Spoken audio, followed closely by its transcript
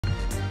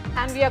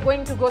And we are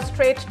going to go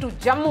straight to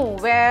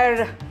Jammu,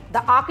 where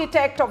the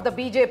architect of the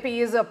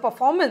BJP's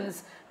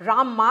performance,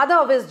 Ram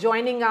Madhav, is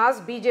joining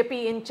us,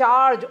 BJP in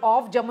charge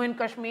of Jammu and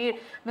Kashmir.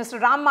 Mr.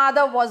 Ram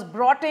Madhav was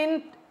brought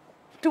in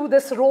to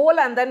this role,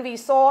 and then we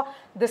saw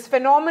this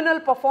phenomenal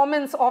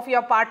performance of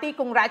your party.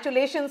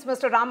 Congratulations,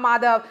 Mr. Ram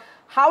Madhav.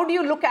 How do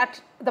you look at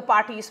the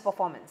party's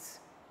performance?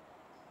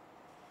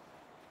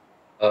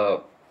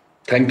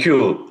 Thank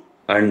you.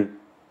 And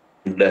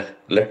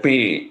let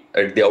me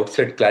at the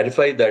outset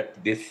clarify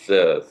that this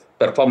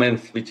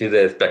performance, which is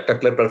a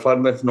spectacular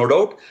performance, no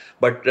doubt,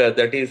 but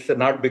that is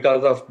not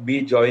because of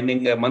me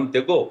joining a month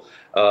ago.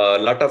 A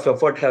lot of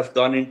effort has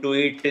gone into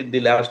it in the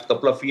last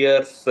couple of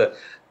years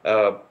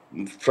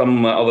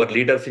from our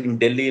leaders in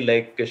Delhi,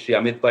 like Shri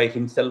Amit Bhai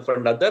himself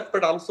and others,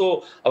 but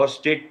also our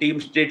state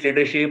team, state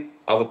leadership,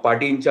 our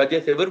party in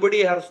charges.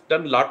 Everybody has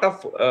done a lot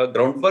of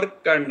groundwork,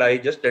 and I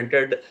just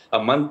entered a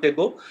month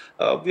ago.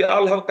 We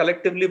all have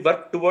collectively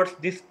worked towards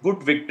this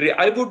good victory.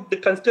 I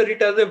would consider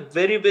it as a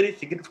very, very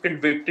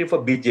significant victory for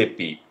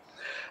BJP.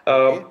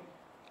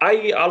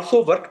 I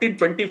also worked in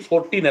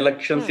 2014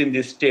 elections in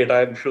this state.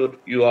 I'm sure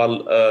you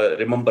all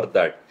remember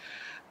that.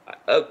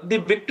 The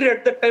victory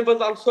at that time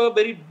was also a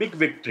very big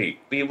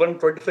victory. We won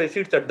 25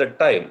 seats at that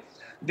time.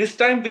 This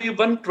time we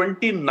won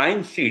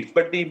 29 seats.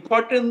 But the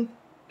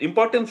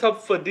importance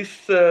of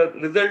this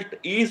result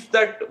is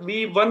that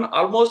we won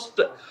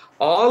almost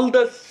all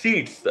the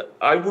seats,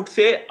 I would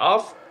say,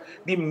 of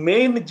the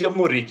main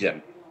Jammu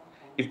region.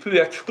 If you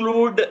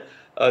exclude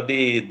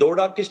the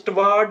Doda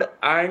Kishtwad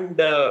and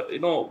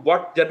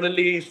what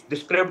generally is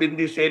described in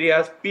this area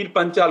as Pir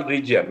Panchal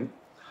region,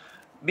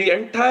 the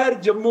entire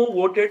Jammu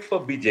voted for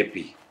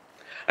BJP.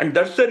 And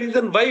that's the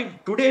reason why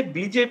today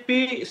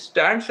BJP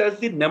stands as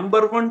the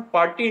 #1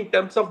 party in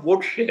terms of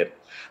vote share.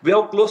 We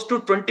have close to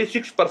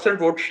 26%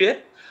 vote share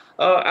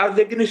as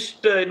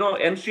against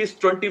NC's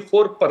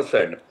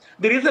 24%.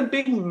 The reason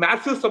being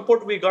massive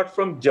support we got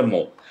from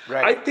Jammu.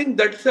 Right. I think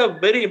that's a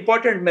very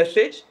important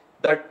message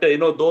that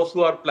those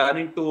who are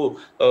planning to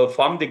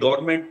form the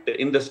government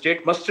in the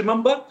state must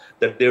remember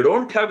that they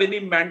don't have any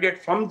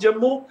mandate from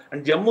Jammu,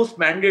 and Jammu's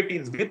mandate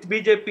is with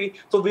BJP.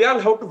 So we all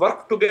have to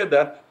work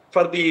together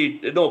for the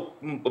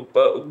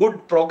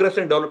good progress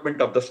and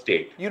development of the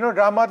state.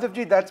 Ram Madhav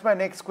ji, that's my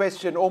next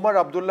question. Omar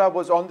Abdullah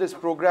was on this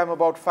program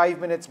about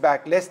 5 minutes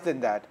back, less than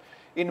that,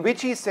 in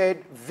which he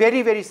said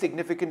very, very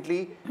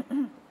significantly,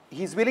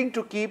 he's willing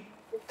to keep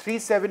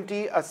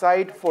 370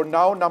 aside for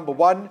now, number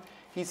one.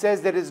 He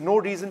says there is no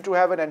reason to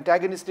have an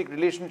antagonistic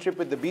relationship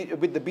with the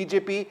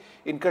BJP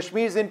in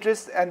Kashmir's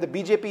interests, and the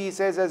BJP, he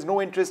says, has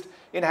no interest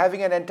in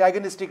having an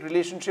antagonistic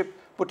relationship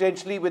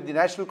potentially with the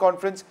National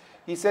Conference.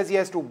 He says he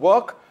has to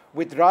work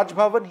with Raj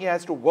Bhavan, he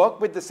has to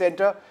work with the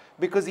centre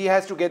because he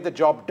has to get the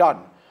job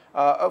done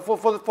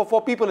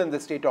for people in the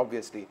state,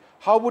 obviously.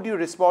 How would you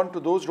respond to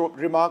those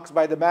remarks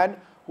by the man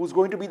who's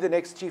going to be the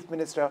next Chief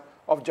Minister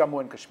of Jammu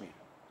and Kashmir?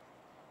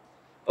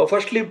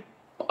 Firstly,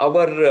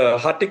 our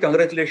hearty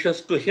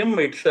congratulations to him.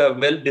 It's a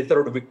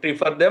well-deserved victory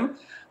for them.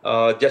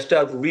 Just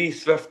as we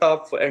swept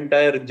off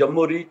entire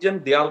Jammu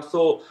region, they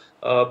also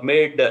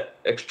made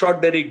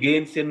extraordinary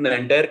gains in the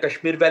entire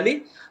Kashmir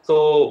Valley.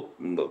 So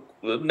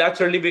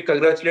naturally, we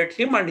congratulate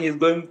him, and he's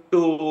going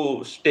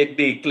to stake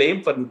the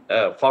claim for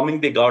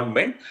forming the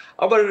government.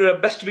 Our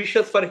best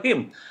wishes for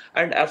him.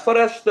 And as far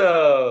as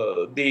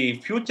the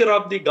future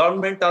of the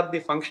government or the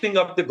functioning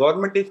of the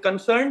government is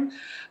concerned,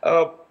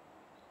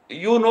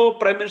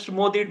 Prime Minister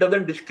Modi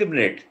doesn't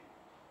discriminate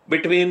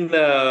between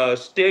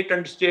state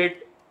and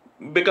state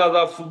because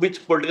of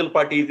which political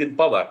party is in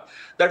power.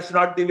 That's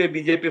not the way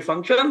BJP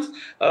functions.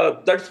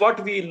 That's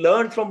what we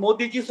learned from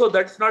Modi ji. So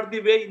that's not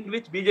the way in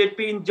which BJP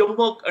in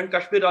Jammu and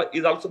Kashmir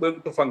is also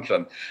going to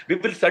function. We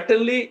will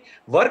certainly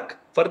work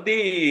for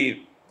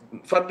the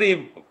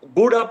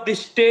good of the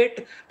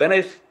state. When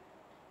I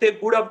say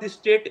good of the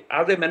state,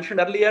 as I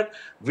mentioned earlier,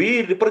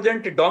 we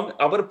represent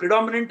our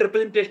predominant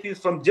representation is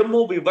from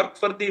Jammu. We work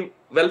for the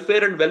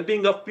welfare and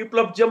well-being of people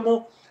of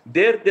Jammu.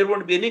 There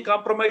won't be any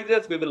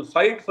compromises. We will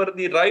fight for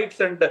the rights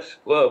and the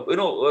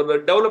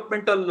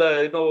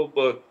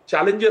developmental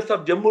challenges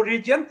of Jammu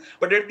region.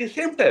 But at the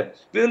same time,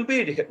 we will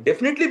be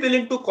definitely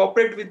willing to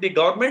cooperate with the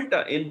government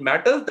in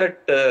matters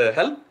that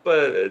help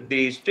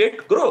the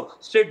state grow,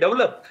 state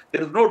develop.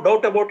 There is no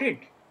doubt about it.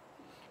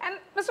 And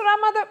Mr.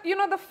 Ram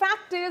Madhav, the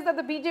fact is that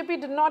the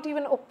BJP did not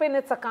even open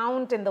its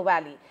account in the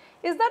valley.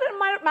 Is that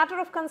a matter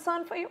of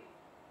concern for you?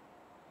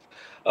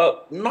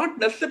 Not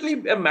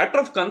necessarily a matter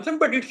of concern,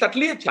 but it's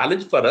certainly a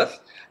challenge for us.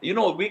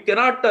 We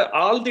cannot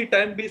all the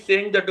time be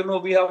saying that,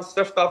 we have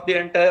swept off the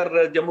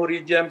entire Jammu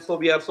region, so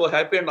we are so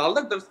happy and all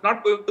that. That's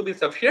not going to be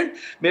sufficient.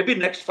 Maybe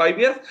next 5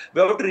 years,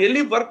 we have to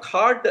really work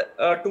hard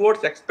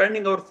towards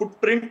expanding our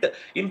footprint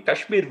in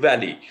Kashmir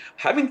Valley.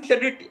 Having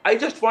said it, I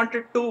just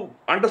wanted to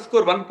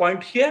underscore one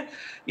point here.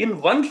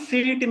 In one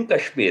seat in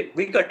Kashmir,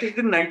 we got it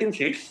in 19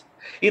 seats.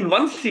 In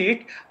one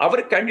seat,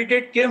 our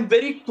candidate came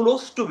very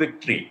close to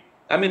victory.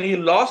 I mean, he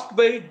lost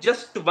by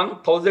just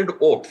 1,000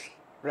 votes.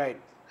 Right.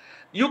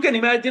 you can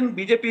imagine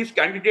BJP's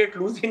candidate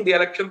losing the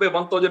election by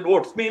 1,000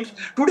 votes. Means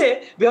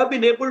today we have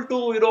been able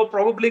to,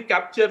 probably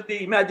capture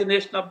the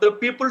imagination of the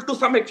people to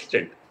some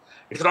extent.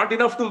 It's not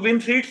enough to win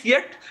seats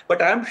yet,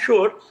 but I am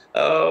sure,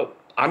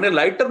 on a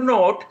lighter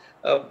note,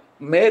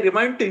 may I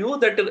remind to you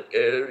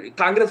that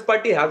Congress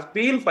party has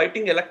been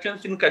fighting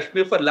elections in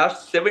Kashmir for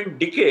last 7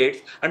 decades,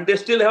 and they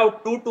still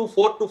have 2 to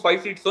 4 to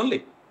 5 seats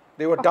only.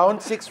 They were down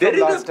 6 from last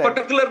time. There is a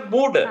particular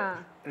mood.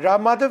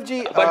 Ram Madhav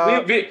ji,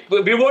 but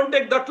we won't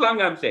take that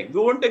long, I'm saying. We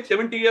won't take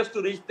 70 years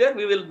to reach there.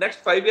 We will, next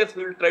 5 years,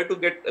 we will try to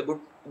get a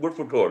good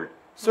foothold.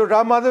 So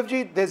Ram Madhav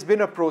ji, there's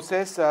been a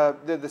process.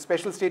 The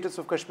special status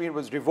of Kashmir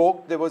was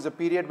revoked. There was a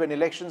period when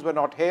elections were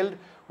not held.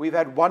 We've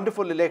had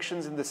wonderful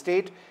elections in the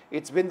state.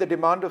 It's been the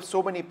demand of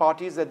so many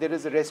parties that there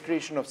is a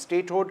restoration of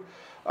statehood.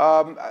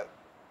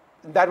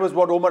 That was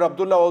what Omar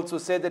Abdullah also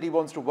said, that he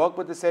wants to work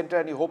with the centre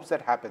and he hopes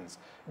that happens.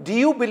 Do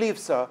you believe,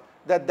 sir,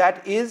 that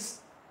that is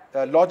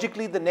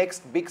logically the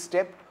next big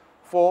step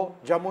for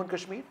Jammu and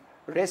Kashmir?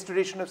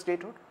 Restoration of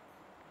statehood?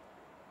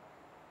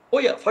 Oh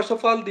yeah, first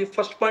of all, the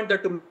first point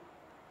that you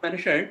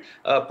mentioned,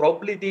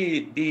 probably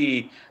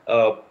the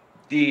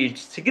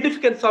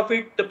significance of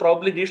it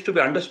probably needs to be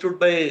understood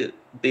by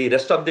the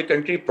rest of the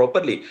country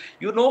properly.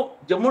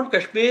 Jammu and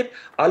Kashmir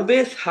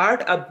always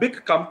had a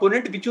big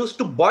component which used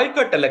to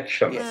boycott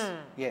elections.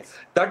 Yes.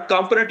 That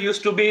component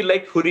used to be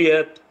like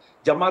Hurriyat,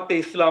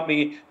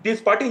 Jamaat-e-Islami.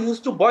 These parties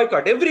used to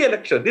boycott every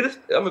election.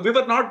 We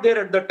were not there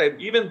at that time.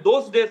 Even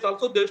those days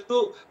also they used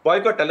to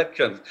boycott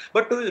elections.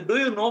 But do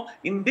you know,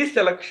 in this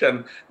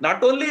election,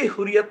 not only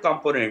Hurriyat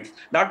components,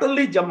 not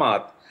only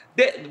Jamaat,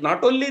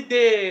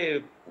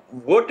 they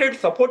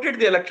supported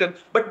the election,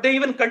 but they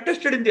even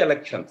contested in the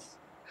elections.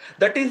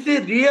 That is the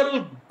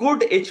real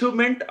good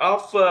achievement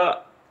of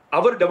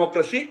our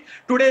democracy.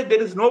 Today,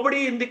 there is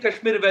nobody in the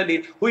Kashmir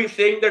Valley who is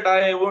saying that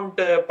I won't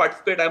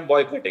participate, I am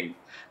boycotting.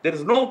 There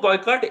is no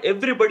boycott.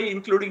 Everybody,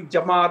 including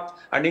Jamaat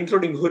and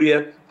including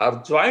Hurriyat,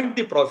 have joined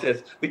the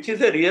process, which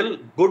is a real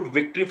good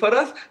victory for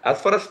us. As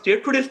far as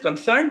statehood is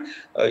concerned,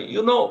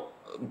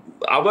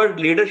 our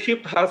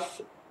leadership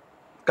has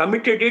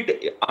committed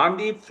it on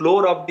the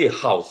floor of the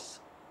House.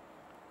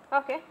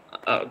 Okay.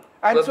 And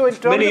so in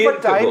terms of a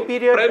time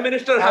period, Prime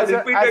Minister has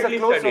repeatedly as a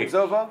close said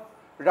observer,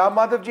 Ram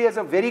Madhav ji, as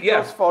a very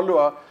close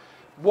follower,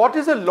 what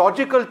is a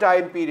logical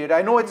time period?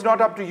 I know it's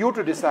not up to you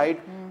to decide,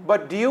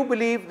 but do you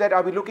believe that,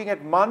 are we looking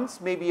at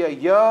months, maybe a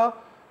year?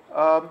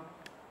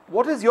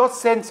 What is your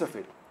sense of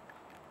it?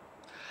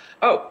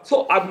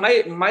 So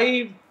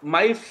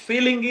my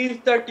feeling is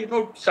that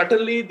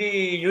certainly the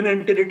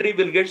Union Territory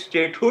will get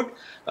statehood.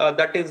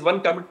 That is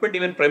one commitment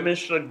even Prime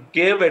Minister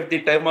gave at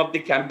the time of the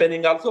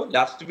campaigning also.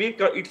 Last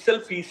week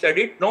itself he said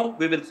it. No,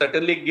 we will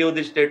certainly give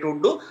the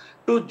statehood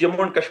to Jammu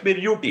and Kashmir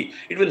UT.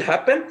 It will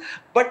happen.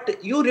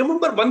 But you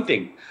remember one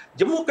thing: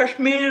 Jammu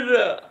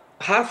Kashmir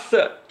has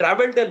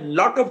travelled a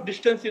lot of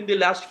distance in the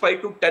last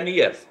 5 to 10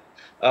 years.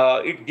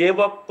 It gave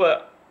up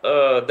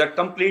that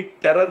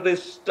complete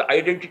terrorist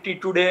identity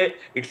today.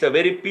 It's a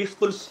very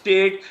peaceful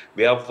state.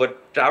 We have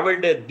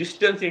travelled a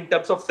distance in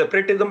terms of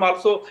separatism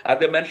also. As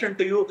I mentioned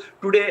to you,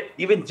 today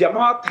even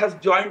Jamaat has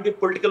joined the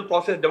political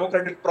process,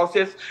 democratic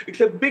process. It's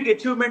a big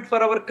achievement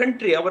for our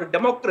country, our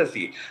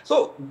democracy.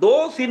 So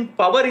those in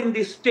power in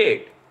this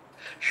state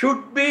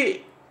should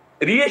be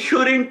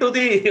reassuring to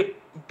the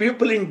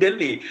people in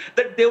Delhi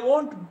that they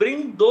won't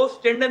bring those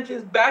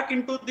tendencies back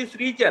into this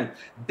region.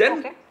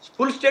 Then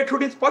full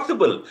statehood is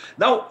possible.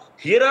 Now,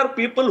 here are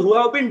people who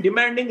have been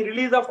demanding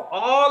release of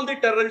all the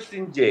terrorists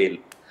in jail,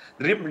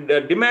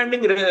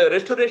 demanding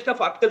restoration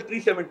of Article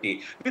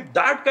 370. With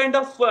that kind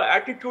of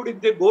attitude, if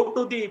they go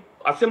to the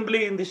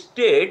assembly in the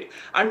state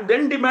and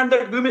then demand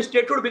that give me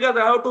statehood because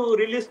I have to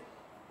release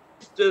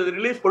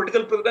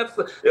political prisoners,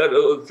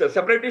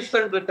 separatists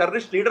and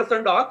terrorist leaders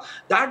and all,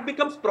 that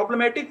becomes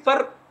problematic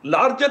for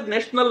larger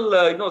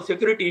national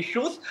security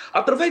issues.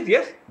 Otherwise,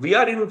 yes, we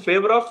are in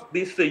favor of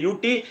this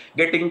UT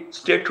getting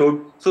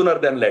statehood sooner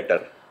than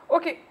later.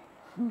 Okay.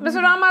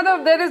 Mr. Ram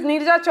Madhav, there is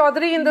Neerja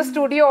Chaudhary in the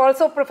studio,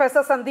 also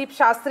Professor Sandeep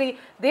Shastri.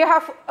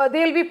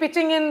 They'll be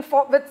pitching in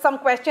with some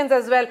questions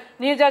as well.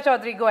 Neerja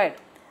Chaudhary, go ahead.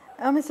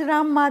 Mr.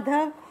 Ram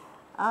Madhav,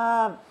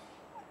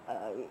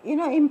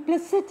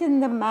 implicit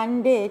in the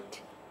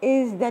mandate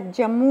is that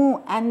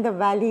Jammu and the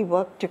Valley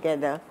work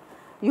together.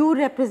 You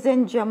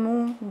represent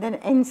Jammu, then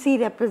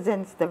NC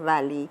represents the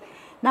Valley.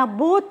 Now,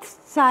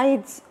 both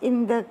sides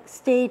in the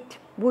state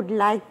would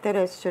like the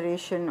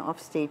restoration of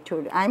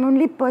statehood. I'm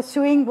only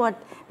pursuing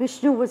what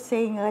Vishnu was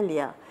saying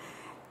earlier.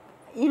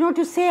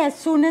 To say as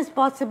soon as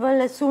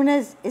possible, as soon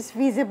as is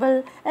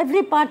feasible,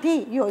 every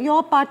party,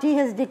 your party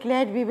has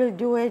declared we will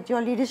do it,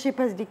 your leadership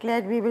has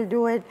declared we will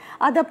do it,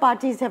 other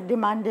parties have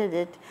demanded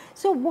it.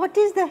 So what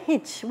is the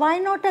hitch? Why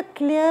not a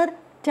clear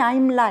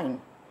timeline?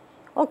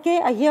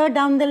 Okay, a year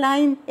down the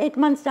line, 8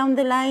 months down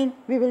the line,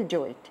 we will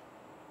do it.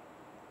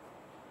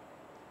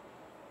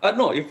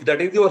 No, if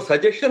that is your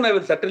suggestion, I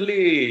will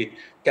certainly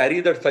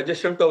carry that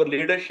suggestion to our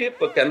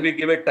leadership. Can we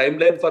give a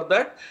timeline for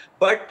that?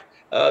 But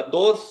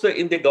those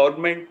in the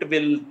government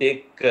will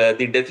take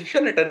the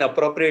decision at an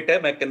appropriate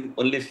time. I can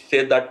only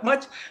say that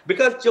much,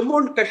 because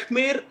Jammu and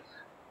Kashmir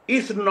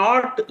is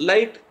not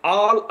like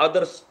all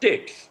other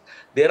states.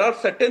 There are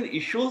certain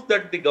issues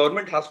that the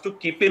government has to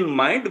keep in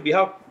mind.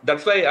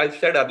 That's why I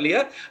said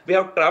earlier, we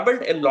have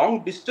traveled a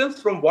long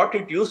distance from what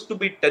it used to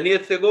be 10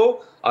 years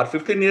ago or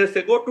 15 years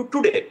ago to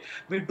today.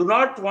 We do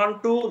not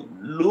want to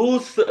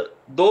lose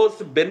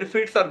those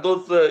benefits or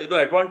those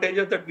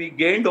advantages that we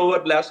gained over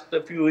the last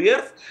few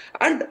years.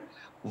 And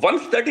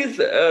once that is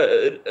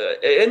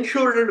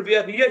ensured and we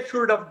are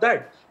reassured of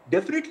that,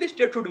 definitely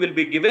statehood will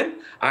be given,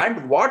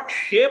 and what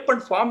shape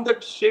and form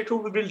that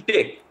statehood will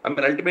take. I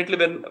mean, ultimately,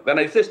 when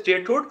I say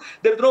statehood,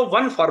 there is no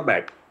one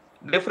format.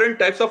 Different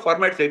types of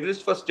formats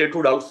exist for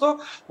statehood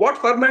also. What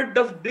format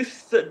does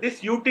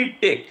this UT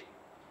take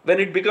when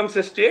it becomes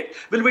a state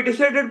will be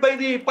decided by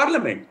the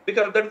parliament,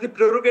 because that is the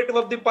prerogative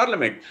of the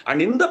parliament.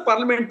 And in the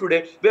parliament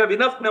today, we have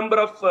enough number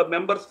of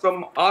members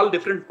from all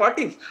different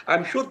parties.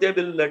 I'm sure they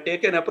will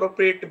take an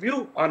appropriate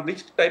view on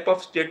which type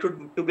of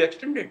statehood to be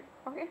extended.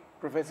 Okay.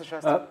 Professor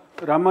Shastri.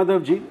 Ram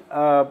Madhav ji,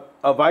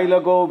 a while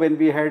ago when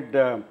we had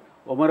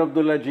Omar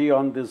Abdullah ji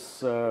on this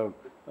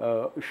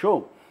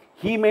show,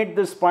 he made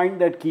this point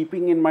that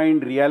keeping in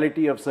mind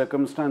reality of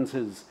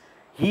circumstances,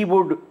 he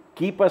would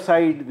keep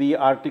aside the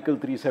Article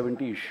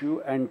 370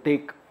 issue and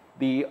take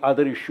the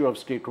other issue of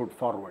statehood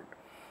forward.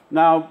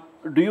 Now,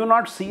 do you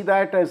not see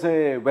that as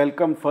a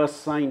welcome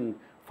first sign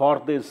for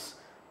this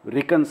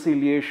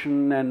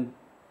reconciliation and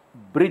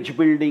bridge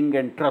building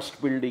and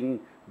trust building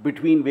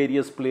between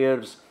various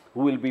players who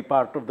will be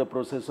part of the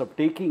process of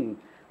taking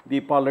the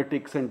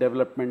politics and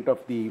development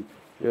of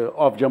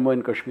Jammu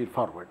and Kashmir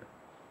forward?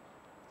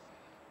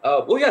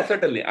 Oh yeah,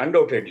 certainly,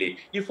 undoubtedly.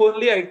 If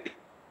only I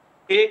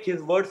take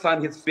his words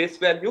on his face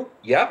value,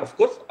 yeah, of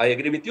course, I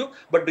agree with you.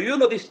 But do you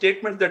know the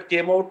statements that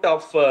came out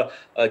of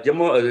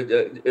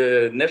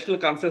Jammu National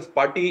Conference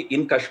Party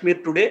in Kashmir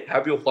today?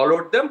 Have you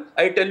followed them?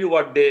 I tell you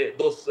what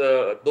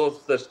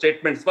those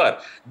statements were.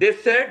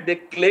 They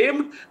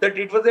claimed that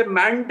it was a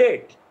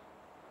mandate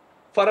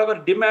for our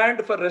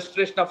demand for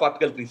restoration of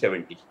Article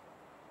 370.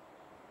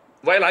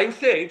 While I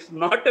say it's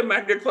not a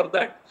mandate for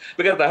that,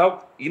 because I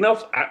have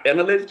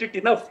analyzed it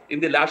enough in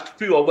the last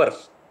few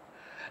hours.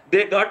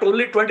 They got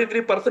only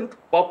 23%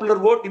 popular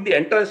vote in the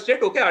entire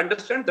state. Okay, I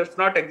understand that's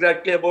not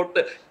exactly about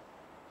the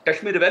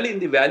Kashmir Valley. In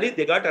the valley,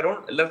 they got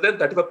around less than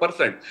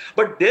 35%.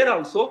 But there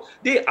also,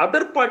 the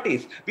other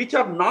parties which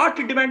are not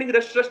demanding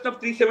restoration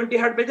of 370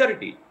 had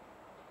majority.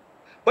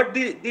 But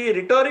the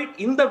rhetoric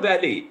in the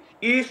valley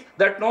is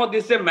that no,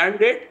 this is a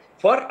mandate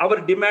for our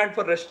demand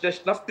for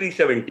restoration of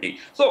 370.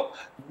 So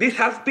this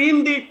has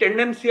been the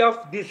tendency of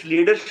this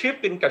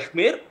leadership in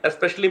Kashmir,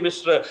 especially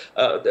Mr.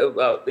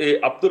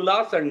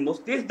 Abdullahs and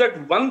Muftis,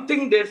 that one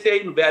thing they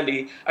say in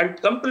Valley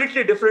and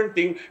completely different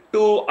thing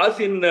to us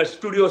in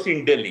studios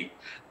in Delhi.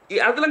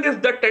 As long as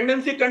that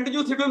tendency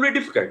continues, it will be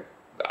difficult.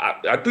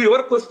 To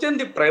your question,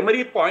 the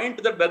primary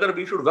point that whether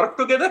we should work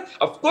together,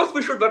 of course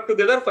we should work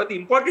together for the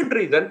important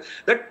reason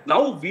that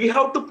now we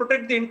have to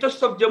protect the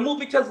interests of Jammu,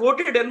 which has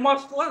voted en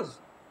masse to us.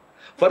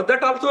 For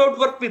that also I would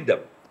work with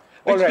them.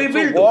 All right,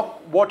 so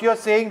what you're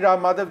saying,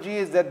 Ram Madhav ji,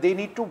 is that they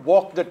need to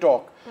walk the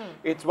talk.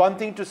 It's one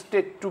thing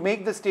to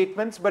make the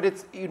statements,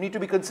 but you need to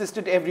be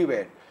consistent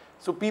everywhere.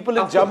 So people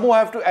in Jammu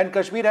have to, and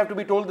Kashmir have to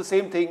be told the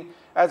same thing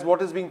as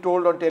what is being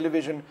told on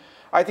television.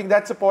 I think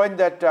that's a point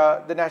that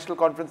the National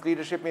Conference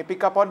leadership may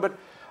pick up on. But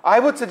I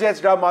would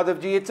suggest, Ram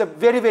Madhav ji, it's a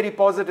very, very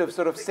positive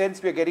sort of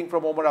sense we're getting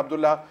from Omar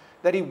Abdullah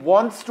that he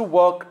wants to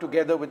work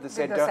together with the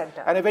centre.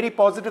 And a very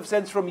positive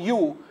sense from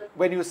you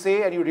when you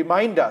say and you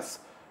remind us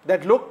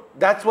that, look,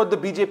 that's what the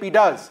BJP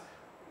does.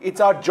 It's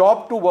our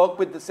job to work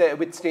with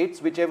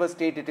states, whichever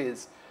state it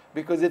is,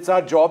 because it's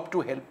our job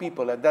to help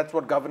people. And that's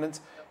what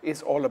governance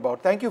is all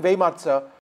about. Thank you very much, sir.